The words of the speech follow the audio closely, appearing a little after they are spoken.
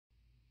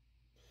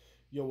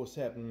Yo, what's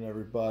happening,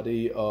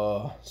 everybody?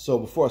 So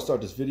before I start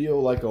this video,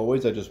 like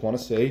always, I just want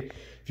to say,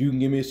 if you can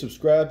give me a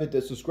subscribe, hit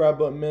that subscribe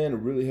button, man. It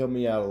really helped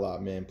me out a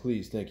lot, man.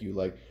 Please, thank you.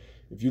 Like,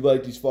 if you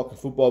like these fucking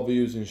football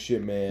videos and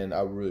shit, man,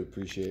 I really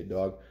appreciate it,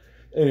 dog.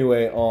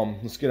 Anyway,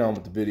 let's get on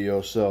with the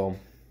video. So,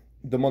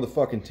 the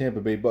motherfucking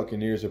Tampa Bay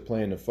Buccaneers are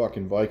playing the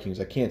fucking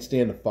Vikings. I can't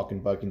stand the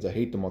fucking Vikings. I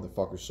hate the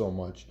motherfuckers so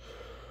much.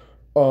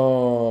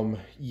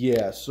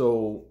 Yeah,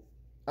 so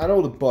I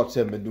know the Bucs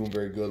haven't been doing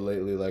very good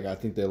lately. Like, I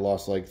think they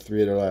lost like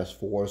 3 of their last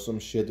 4 or some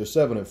shit. They're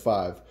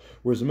 7-5,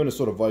 whereas the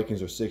Minnesota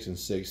Vikings are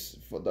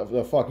 6-6.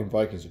 The fucking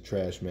Vikings are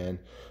trash, man.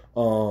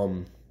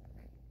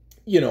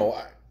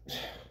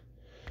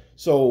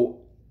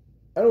 So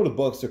I know the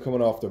Bucs are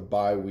coming off their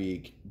bye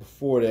week.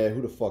 Before that,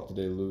 who the fuck did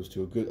they lose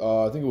to?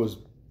 I think it was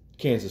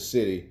Kansas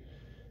City.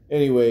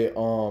 Anyway,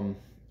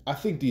 I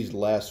think these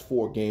last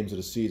 4 games of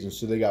the season.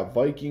 So they got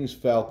Vikings,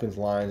 Falcons,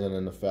 Lions, and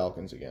then the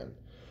Falcons again.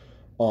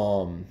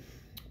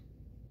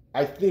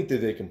 I think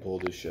that they can pull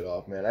this shit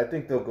off, man. I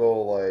think they'll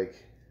go like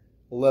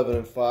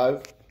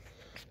 11-5.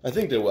 I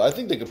think they will. I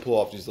think they can pull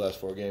off these last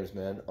 4 games,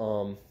 man.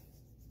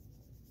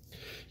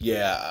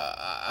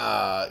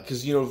 Yeah,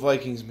 because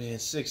Vikings, man,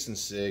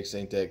 6-6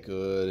 ain't that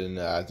good, and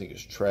I think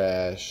it's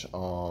trash.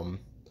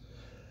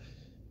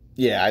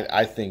 Yeah,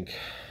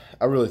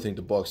 I really think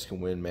the Bucs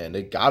can win, man.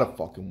 They gotta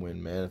fucking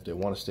win, man, if they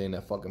want to stay in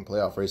that fucking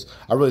playoff race.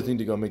 I really think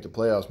they're gonna make the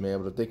playoffs, man.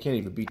 But if they can't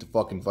even beat the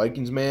fucking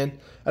Vikings, man,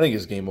 I think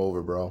it's game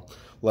over, bro.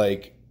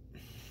 Like,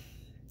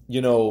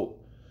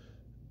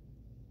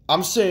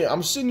 I'm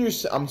sitting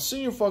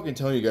here fucking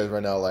telling you guys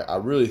right now, like, I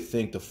really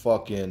think the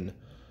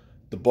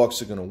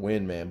Bucs are gonna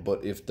win, man.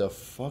 But if the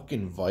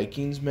fucking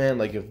Vikings, man,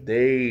 like, if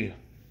they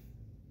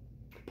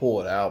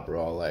pull it out,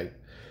 bro, like,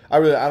 I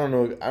don't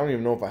know. I don't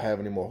even know if I have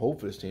any more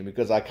hope for this team,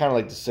 because I kind of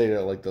like to say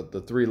that, like, the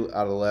 3 out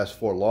of the last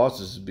 4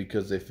 losses is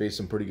because they face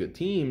some pretty good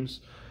teams.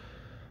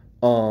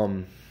 I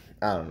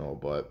don't know,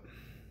 but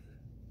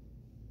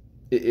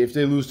if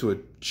they lose to a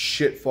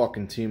shit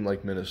fucking team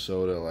like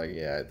Minnesota, like,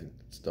 yeah, I think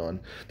it's done.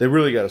 They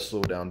really got to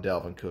slow down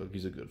Dalvin Cook.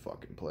 He's a good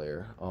fucking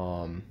player.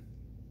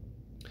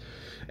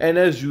 And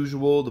as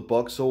usual, the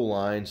Bucs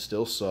O-line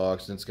still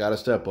sucks, and it's got to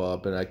step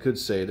up. And I could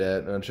say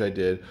that, which I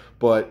did,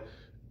 but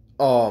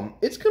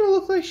it's gonna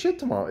look like shit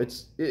tomorrow.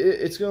 It's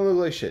gonna look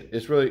like shit.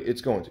 It's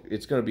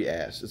gonna be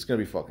ass. It's gonna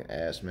be fucking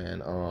ass,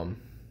 man.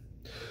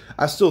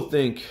 I still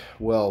think.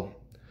 Well,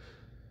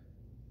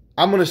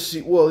 I'm gonna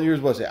see. Well,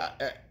 here's what I say.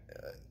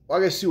 I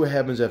gotta see what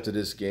happens after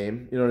this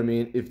game. You know what I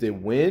mean? If they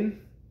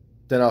win,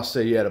 then I'll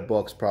say, yeah, the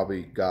Bucs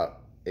probably got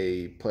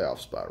a playoff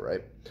spot,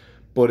 right?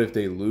 But if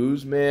they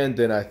lose, man,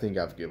 then I think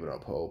I've given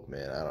up hope,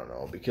 man. I don't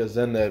know, because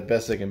then the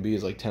best they can be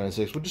is like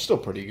 10-6, which is still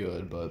pretty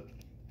good, but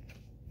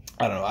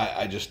I don't know.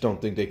 I just don't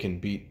think they can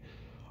beat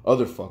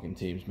other fucking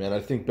teams, man.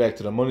 I think back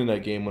to the Monday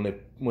night game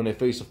when they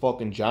faced the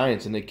fucking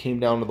Giants and they came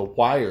down to the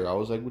wire. I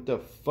was like, what the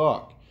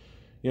fuck,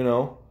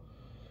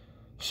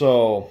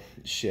 So,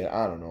 shit,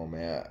 I don't know,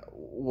 man.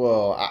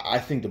 Well, I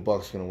think the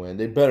Bucs gonna win.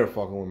 They better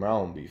fucking win. I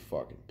won't be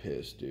fucking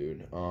pissed,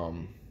 dude.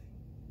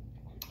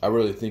 I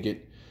really think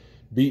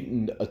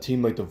beating a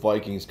team like the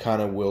Vikings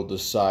kind of will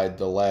decide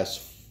the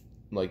last,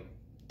 like,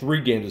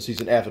 3 games of the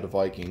season after the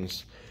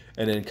Vikings,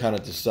 and then kind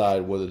of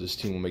decide whether this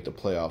team will make the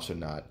playoffs or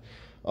not.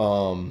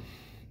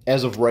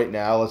 As of right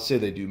now, let's say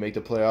they do make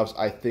the playoffs.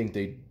 I think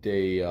they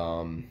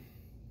don't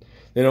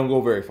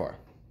go very far.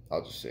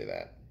 I'll just say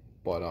that.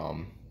 But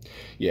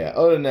yeah,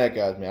 other than that,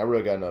 guys, man, I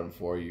really got nothing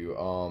for you.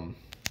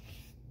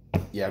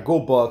 Yeah,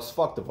 go Bucs.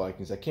 Fuck the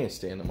Vikings. I can't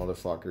stand the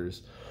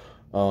motherfuckers.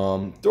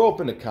 Throw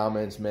up in the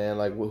comments, man.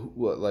 Like,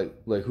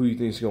 like who you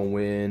think is gonna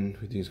win?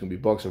 Who you think is gonna be,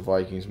 Bucs or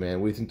Vikings, man?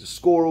 What do you think the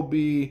score will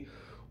be?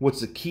 What's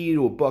the key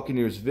to a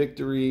Buccaneers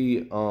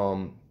victory?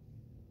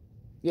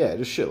 Yeah,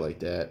 just shit like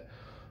that.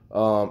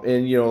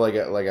 And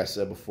like I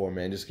said before,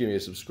 man, just give me a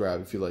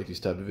subscribe if you like these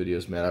type of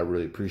videos, man. I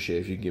really appreciate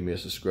it if you can give me a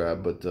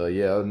subscribe. But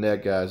yeah, other than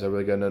that, guys, I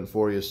really got nothing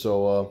for you.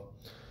 So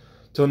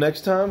till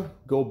next time,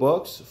 go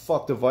Bucs,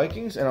 fuck the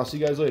Vikings, and I'll see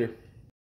you guys later.